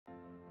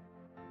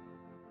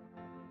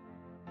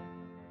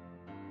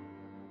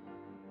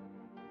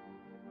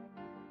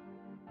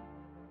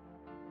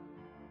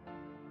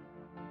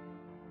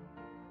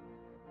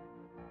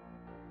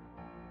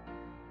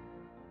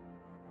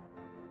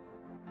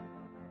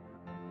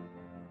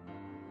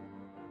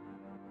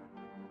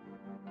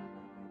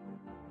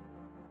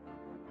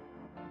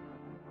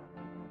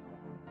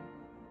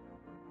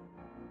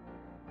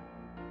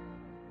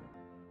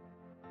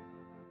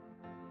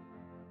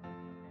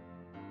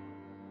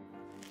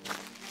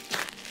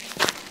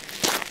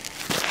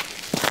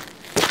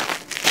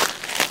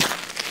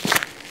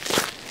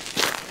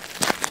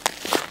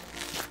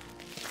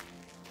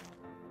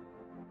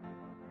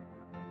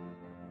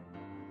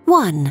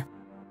1.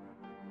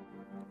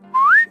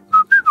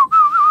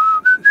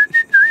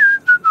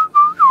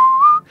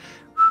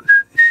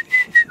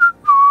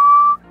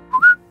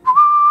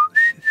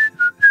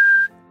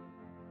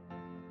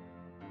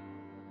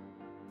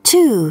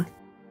 Two.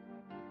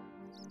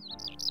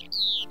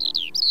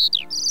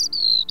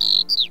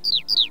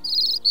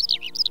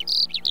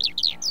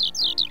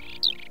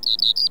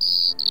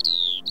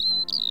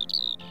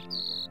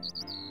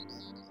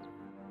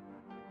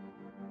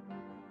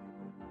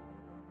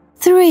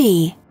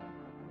 3.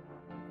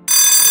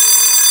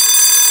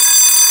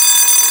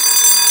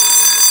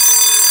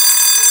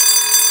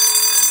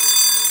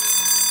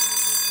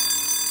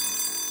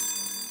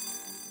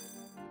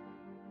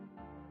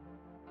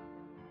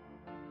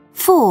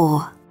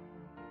 4.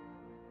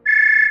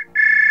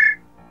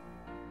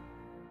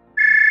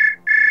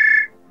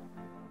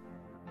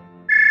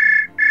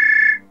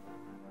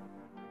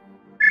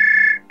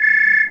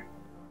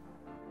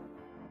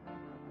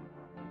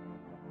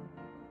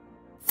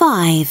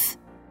 5.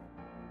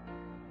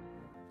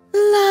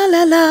 La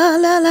la la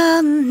la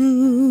la,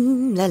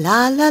 la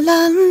la la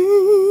la.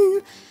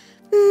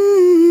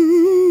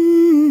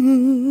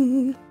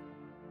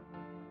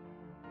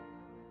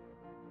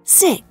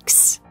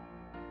 6.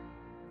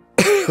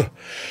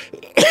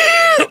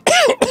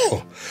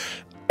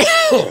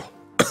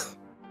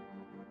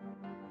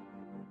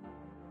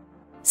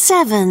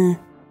 7.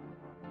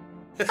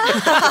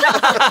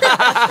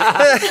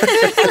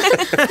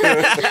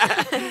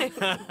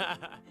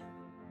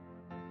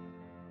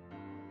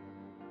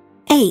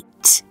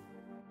 8.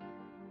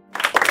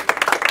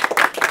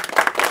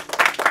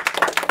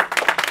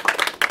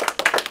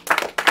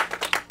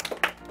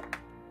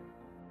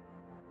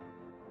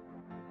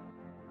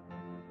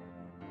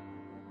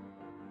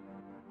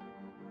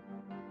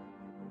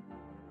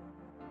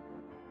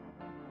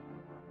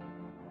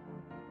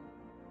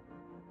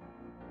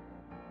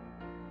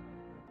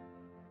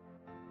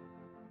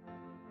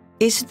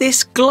 'Is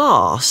this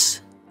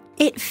glass?'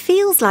 It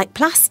feels like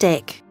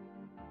plastic.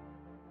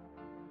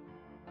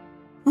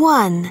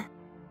 1.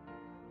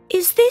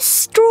 Is this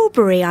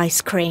strawberry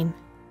ice cream?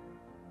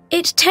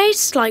 It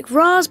tastes like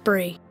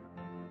raspberry.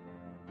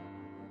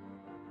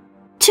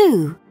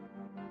 2.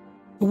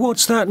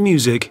 What's that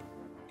music?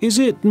 Is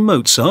it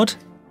Mozart?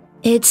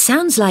 It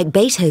sounds like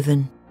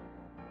Beethoven.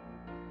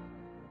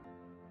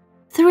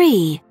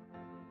 3.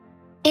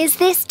 Is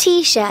this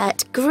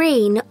t-shirt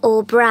green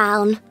or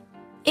brown?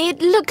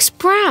 It looks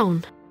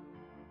brown.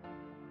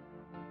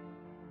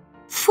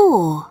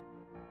 4.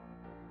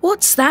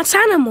 What's that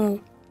animal?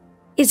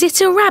 Is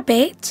it a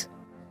rabbit?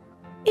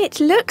 It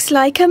looks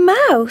like a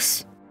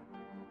mouse.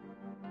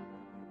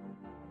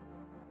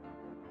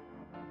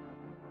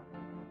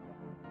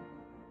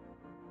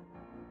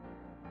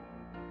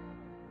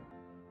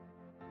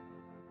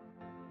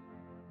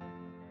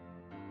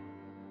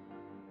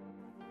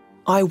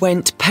 I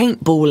went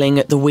paintballing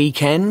at the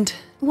weekend.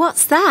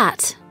 What's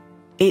that?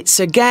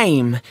 It's a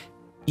game.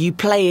 You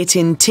play it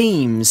in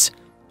teams.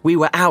 We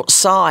were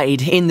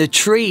outside in the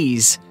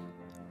trees.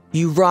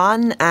 You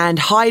run and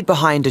hide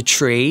behind a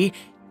tree,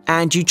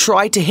 and you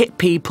try to hit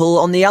people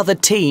on the other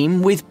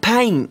team with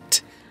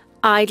paint.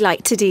 I'd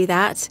like to do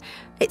that.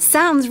 It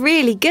sounds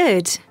really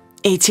good.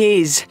 It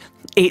is.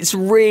 It's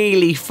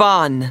really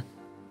fun.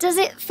 Does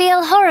it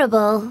feel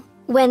horrible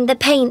when the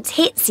paint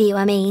hits you,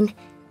 I mean?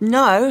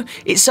 No,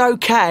 it's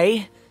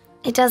okay.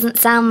 It doesn't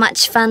sound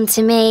much fun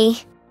to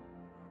me.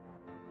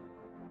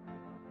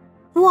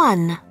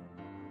 1.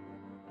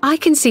 I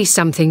can see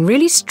something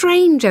really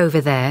strange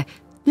over there.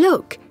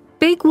 Look,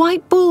 big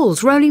white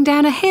balls rolling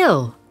down a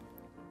hill.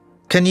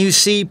 Can you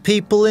see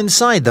people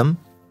inside them?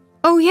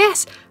 Oh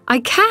yes, I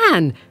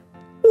can.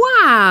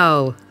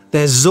 Wow!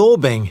 They're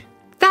zorbing.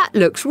 That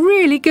looks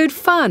really good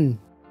fun.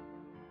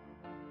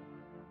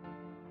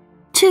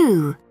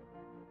 2.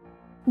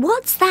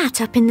 What's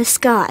that up in the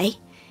sky?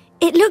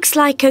 It looks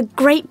like a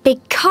great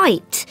big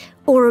kite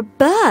or a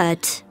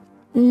bird.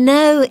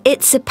 No,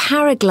 it's a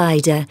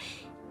paraglider.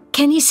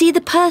 Can you see the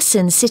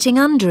person sitting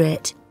under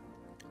it?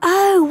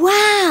 Oh,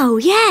 wow,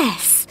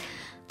 yes.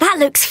 That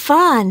looks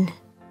fun.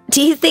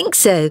 Do you think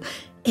so?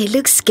 It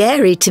looks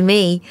scary to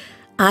me.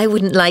 I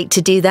wouldn't like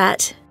to do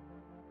that.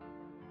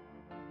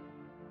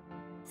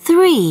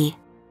 3.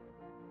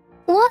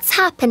 What's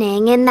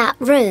happening in that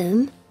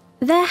room?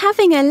 They're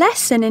having a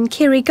lesson in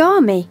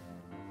kirigami.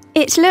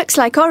 It looks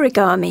like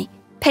origami,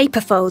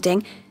 paper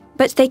folding,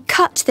 but they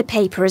cut the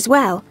paper as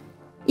well.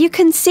 You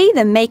can see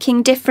them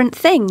making different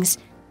things.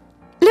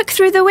 Look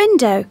through the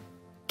window.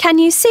 Can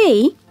you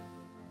see?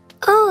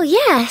 Oh,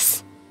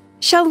 yes.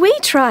 Shall we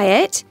try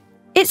it?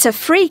 It's a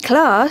free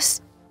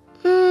class.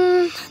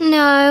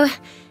 No.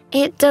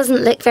 It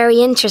doesn't look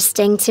very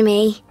interesting to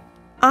me.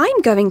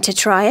 I'm going to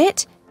try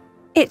it.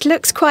 It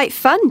looks quite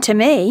fun to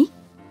me.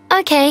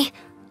 OK,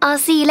 I'll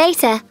see you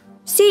later.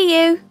 See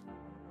you.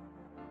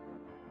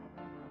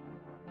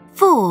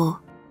 4.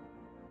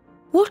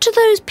 What are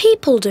those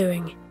people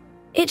doing?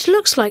 It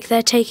looks like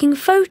they're taking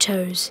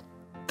photos.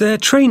 They're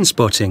train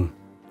spotting.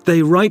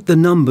 They write the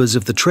numbers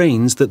of the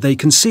trains that they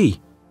can see.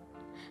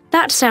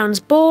 That sounds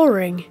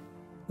boring.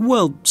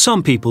 Well,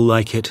 some people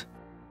like it.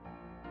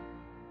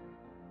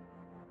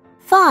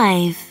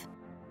 5.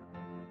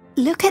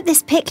 Look at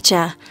this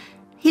picture.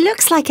 He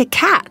looks like a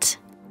cat.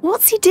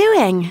 What's he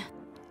doing?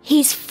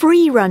 He's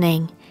free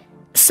running.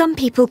 Some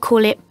people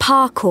call it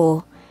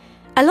parkour.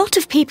 A lot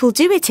of people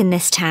do it in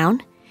this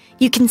town.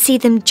 You can see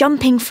them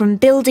jumping from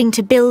building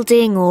to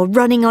building or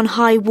running on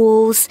high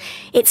walls.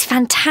 It's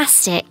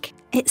fantastic.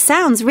 It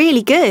sounds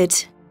really good.